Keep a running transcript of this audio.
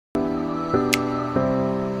Welcome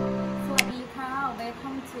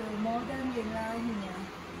to modern villa here.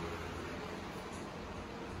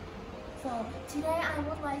 So today I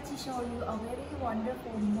would like to show you a very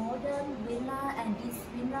wonderful modern villa, and this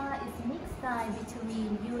villa is mixed style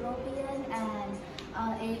between European and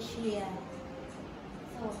Asia.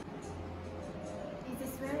 So it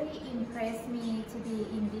is very impressed me to be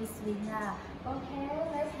in this villa. Okay,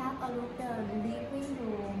 let's have a look at the living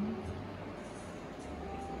room.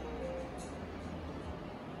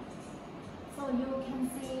 So you can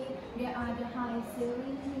see there are the high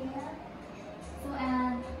ceiling here. So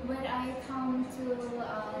and when I come to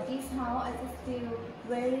this house, I just feel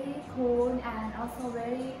very cool and also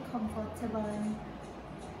very comfortable.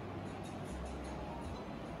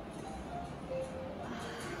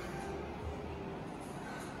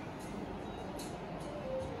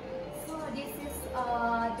 So this is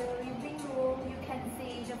the living room. You can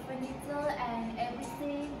see the furniture and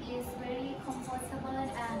everything is very comfortable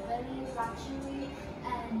and very luxury,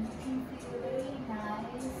 and you can feel very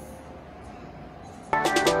nice.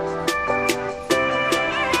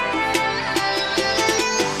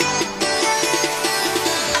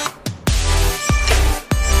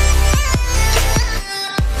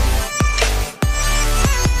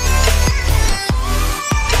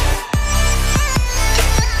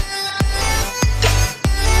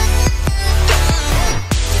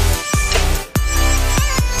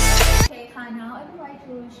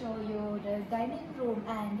 Show you the dining room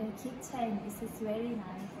and the kitchen. This is very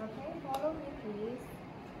nice. Okay, follow me please.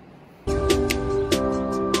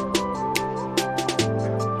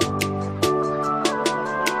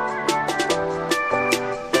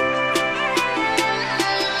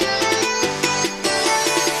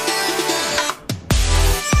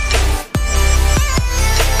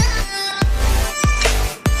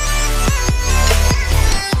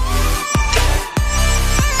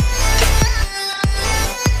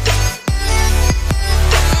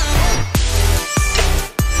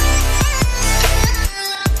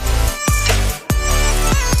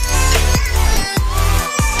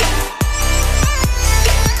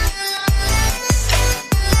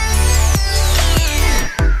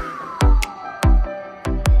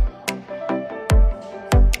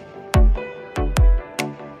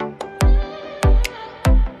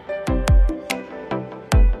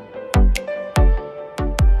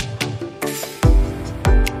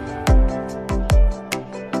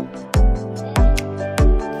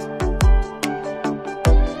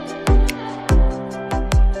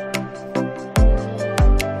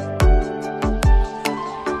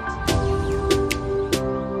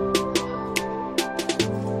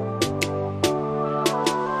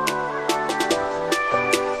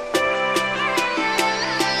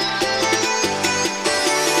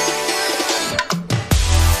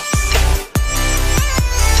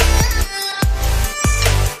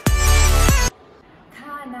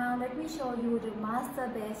 You the master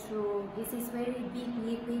bedroom. This is very big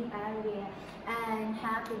living area and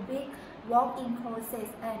have a big walk-in closet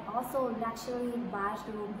and also luxury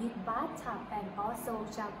bathroom with bathtub and also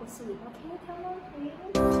jacuzzi. Okay, come on please.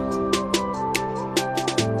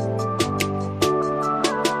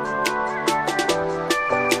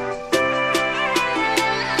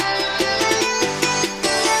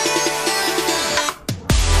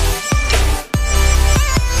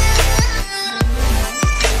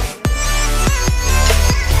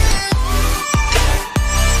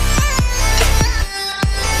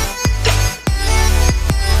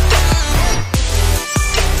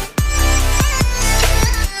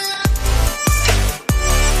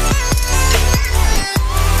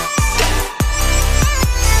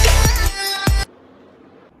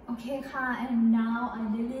 And now I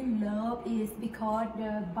really love is because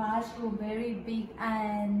the bathroom very big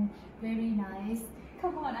and very nice.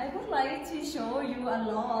 Come on, I would like to show you a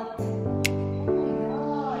lot. Oh my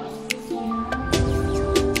God, it's so nice.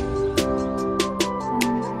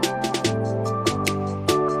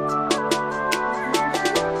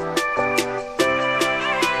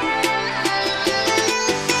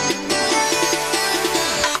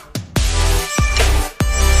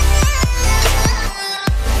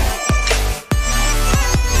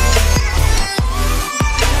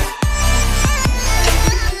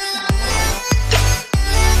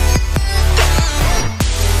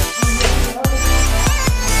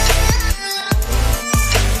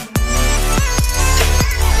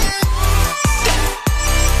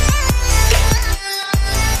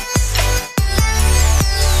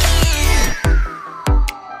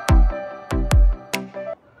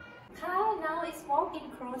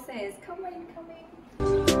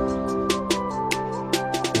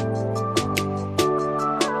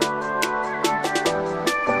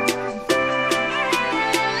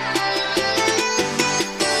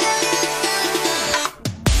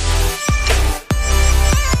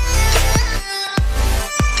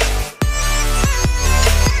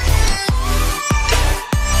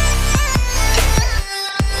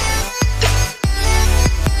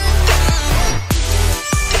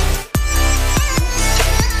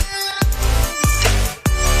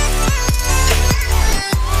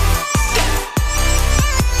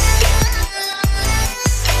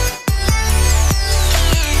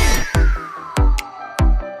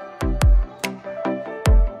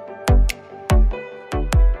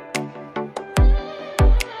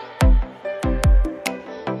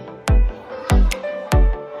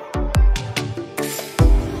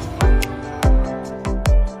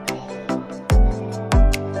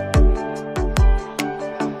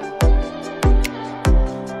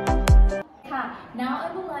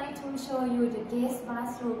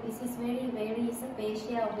 bathroom is very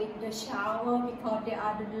special with the shower because they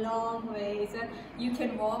are the long ways. You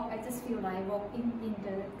can walk. I just feel like walking in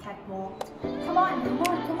the catwalk. Come on, come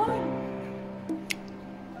on, come on.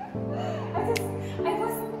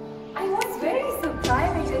 I was very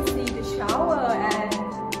surprised when I